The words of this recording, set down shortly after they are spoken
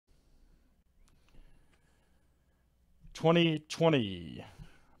2020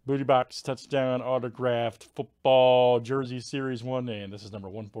 Booty Box Touchdown Autographed Football Jersey Series 1, and this is number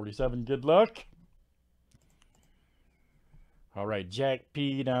 147. Good luck. All right, Jack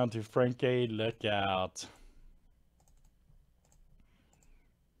P down to Frank A. Look out.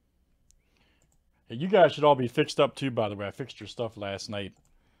 Hey, you guys should all be fixed up too, by the way. I fixed your stuff last night.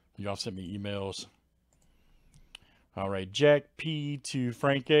 You all sent me emails. All right, Jack P to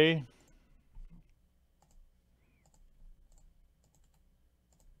Frank A.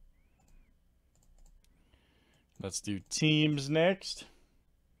 Let's do teams next.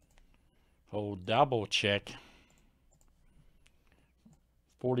 Oh, double check.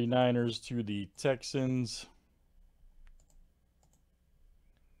 49ers to the Texans.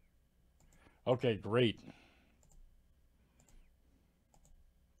 Okay, great.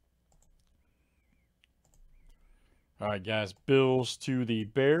 All right, guys. Bills to the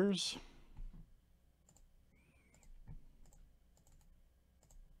Bears.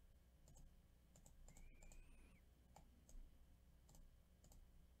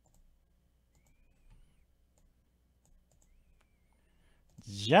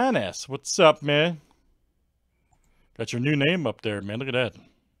 Giannis, what's up, man? Got your new name up there, man. Look at that.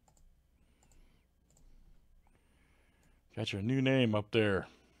 Got your new name up there.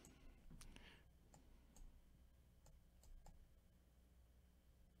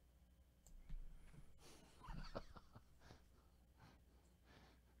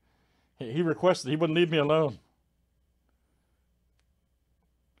 He requested, he wouldn't leave me alone.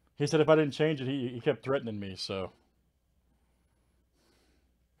 He said if I didn't change it, he kept threatening me, so.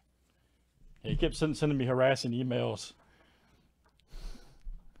 He kept sending me harassing emails.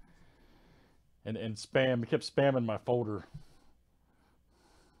 And spam. He kept spamming my folder.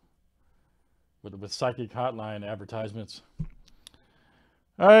 With psychic hotline advertisements.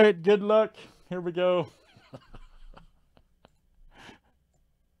 Alright, good luck. Here we go.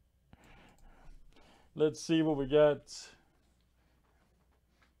 Let's see what we got.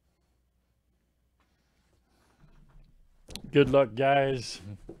 Good luck, guys.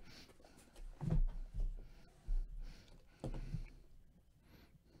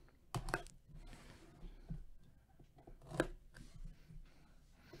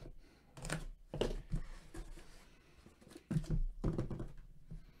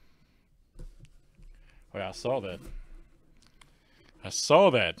 Oh, yeah, I saw that. I saw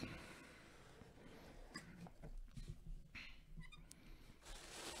that.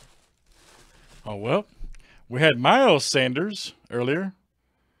 Oh, well, we had Miles Sanders earlier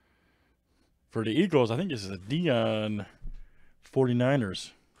for the Eagles. I think this is a Dion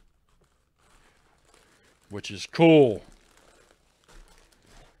 49ers, which is cool.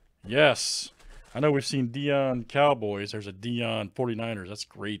 Yes. I know we've seen Dion Cowboys. There's a Dion 49ers. That's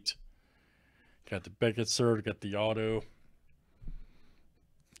great. Got the Beckett serve, got the auto.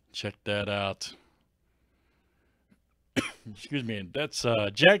 Check that out. Excuse me. That's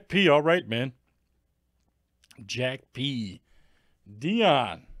Jack P. All right, man. Jack P.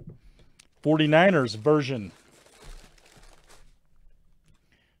 Dion 49ers version.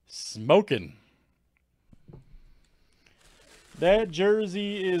 Smoking. That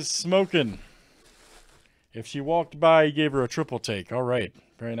jersey is smoking. If she walked by, he gave her a triple take. All right.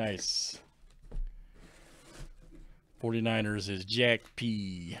 Very nice. 49ers is Jack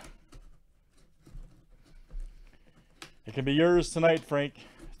P. It can be yours tonight, Frank.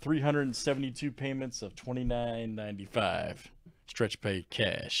 372 payments of $29.95. Stretch pay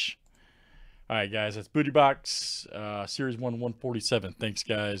cash. All right, guys. That's Booty Box, Series 1, 147. Thanks,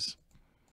 guys.